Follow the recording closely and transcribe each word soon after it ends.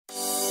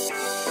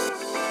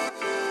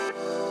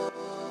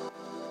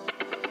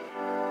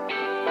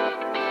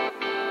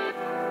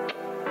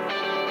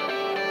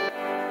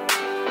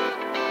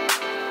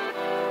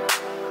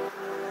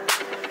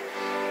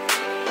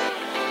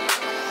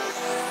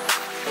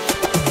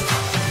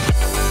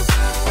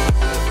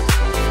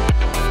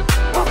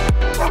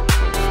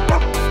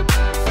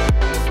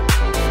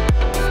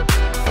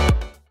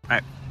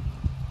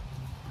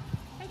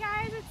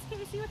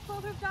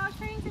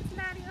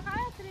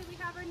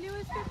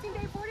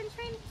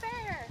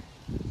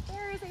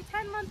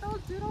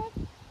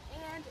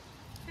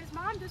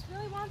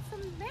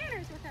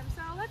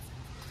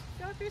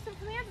some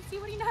commands and see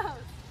what he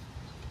knows.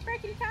 Bear,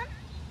 can you come?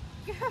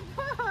 Good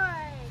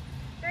boy.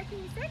 Bear, can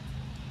you sit?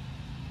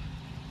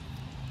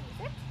 Can you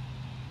sit?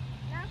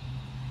 No?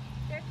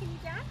 Bear, can you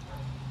down?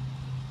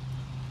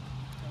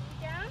 Can you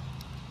down?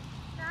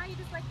 No, you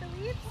just like the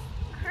leaves?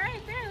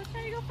 Alright, Bear, let's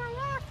try to go for a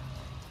walk.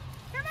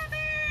 Come on,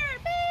 Bear!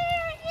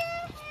 Bear!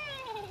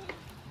 Yay!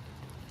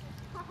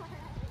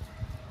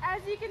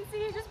 As you can see,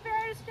 he's just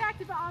very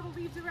distracted by all the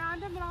leaves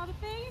around him and all the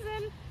things,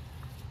 and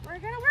we're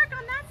going to work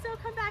on that, so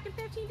come back in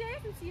 15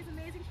 days and see his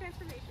amazing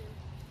transformation.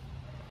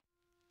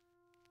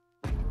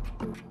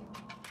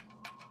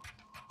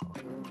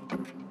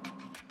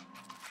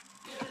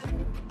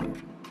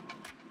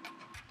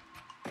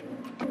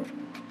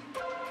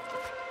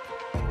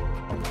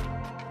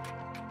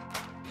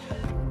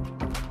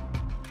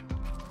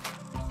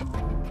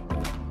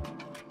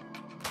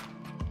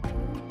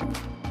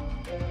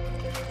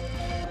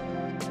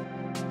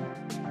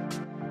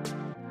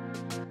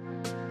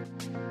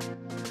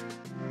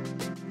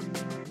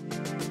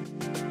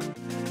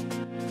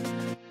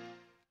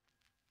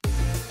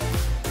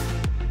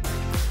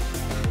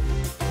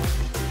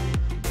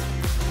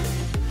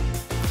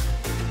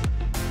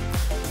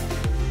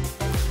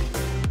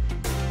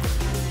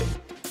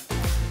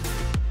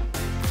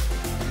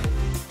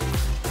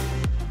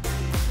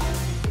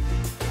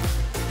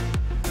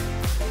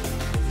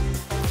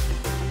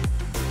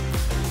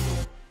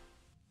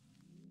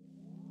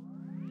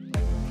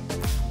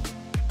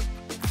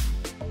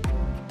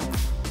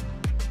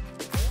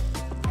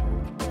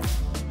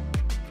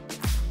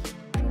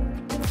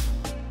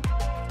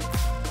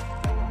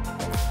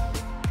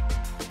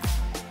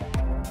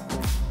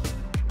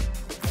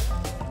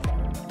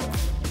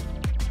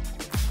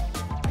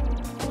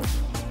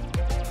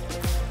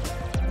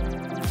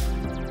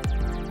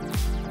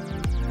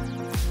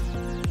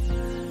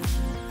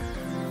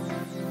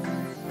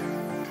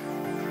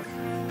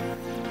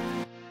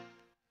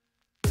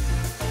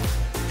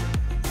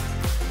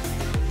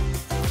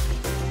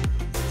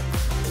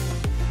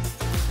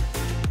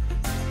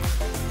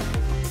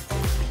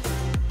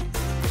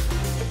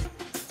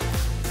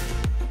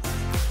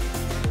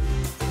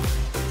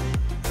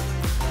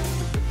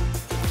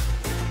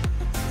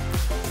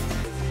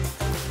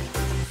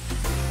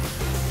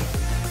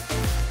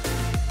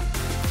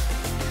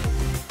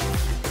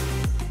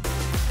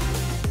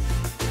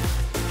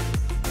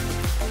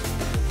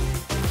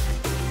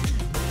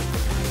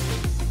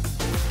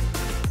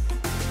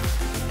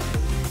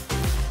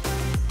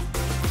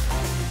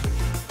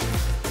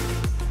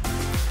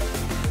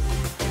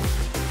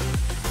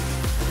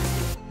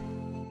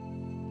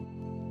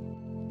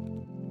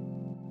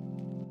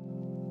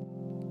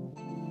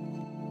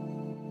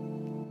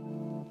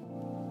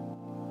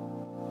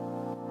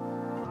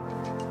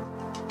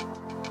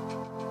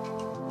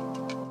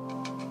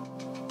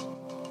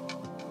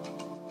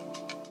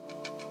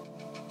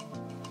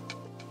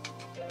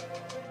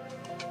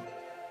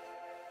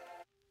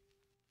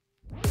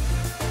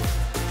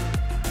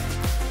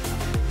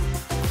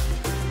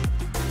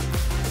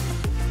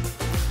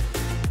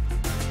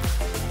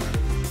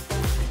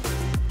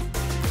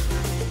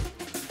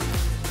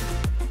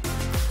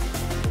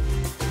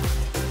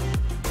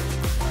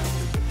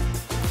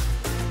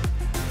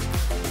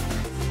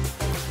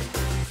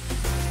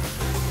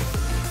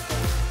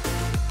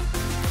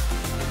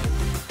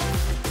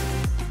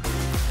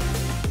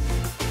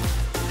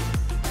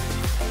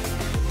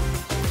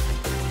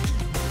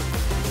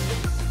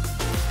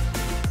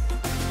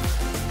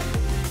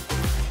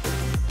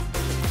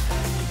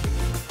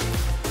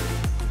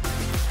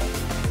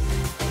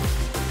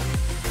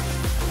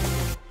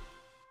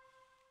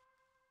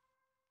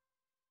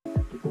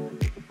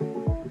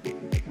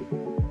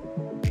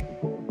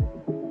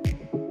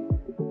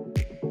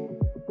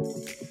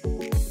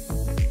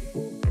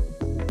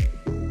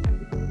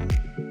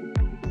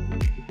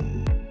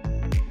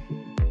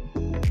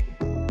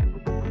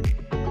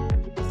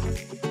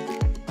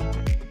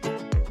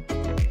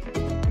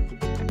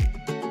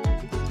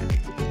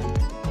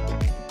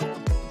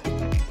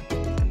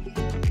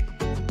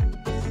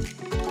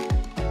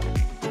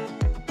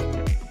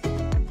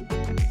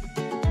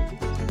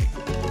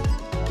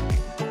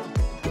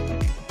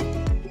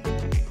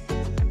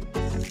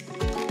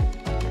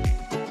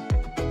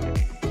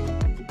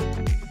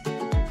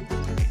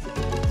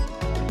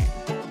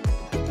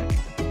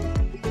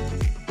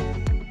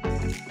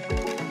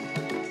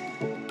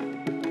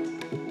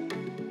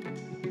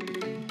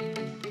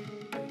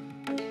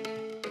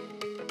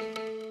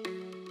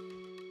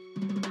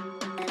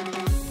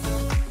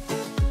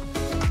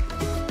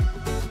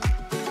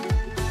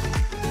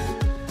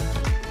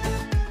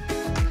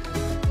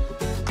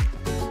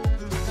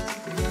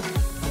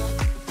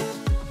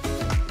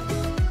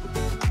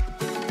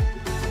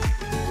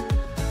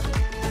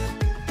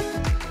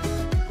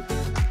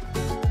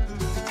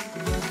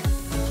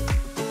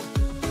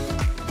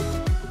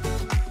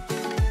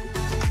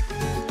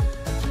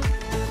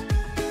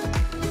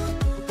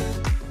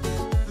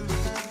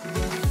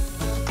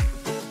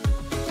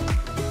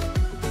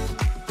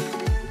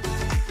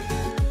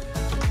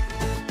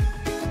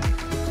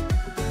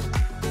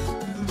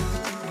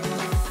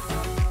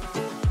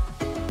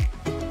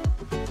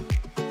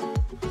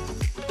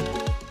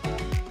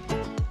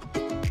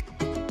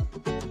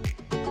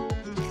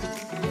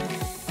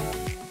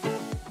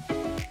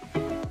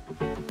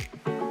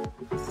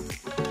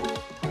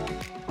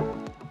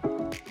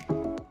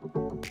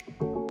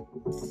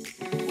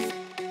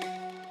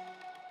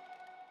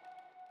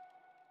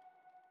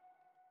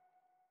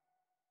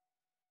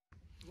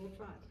 We'll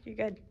try. You're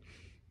good.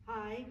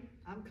 Hi,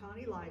 I'm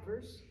Connie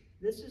Livers.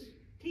 This is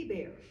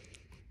T-Bear,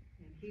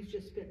 and he's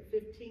just spent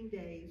 15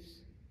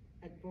 days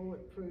at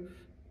Bulletproof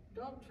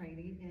Dog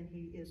Training, and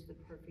he is the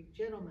perfect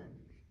gentleman.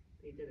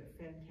 They did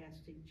a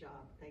fantastic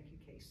job. Thank you,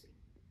 Casey.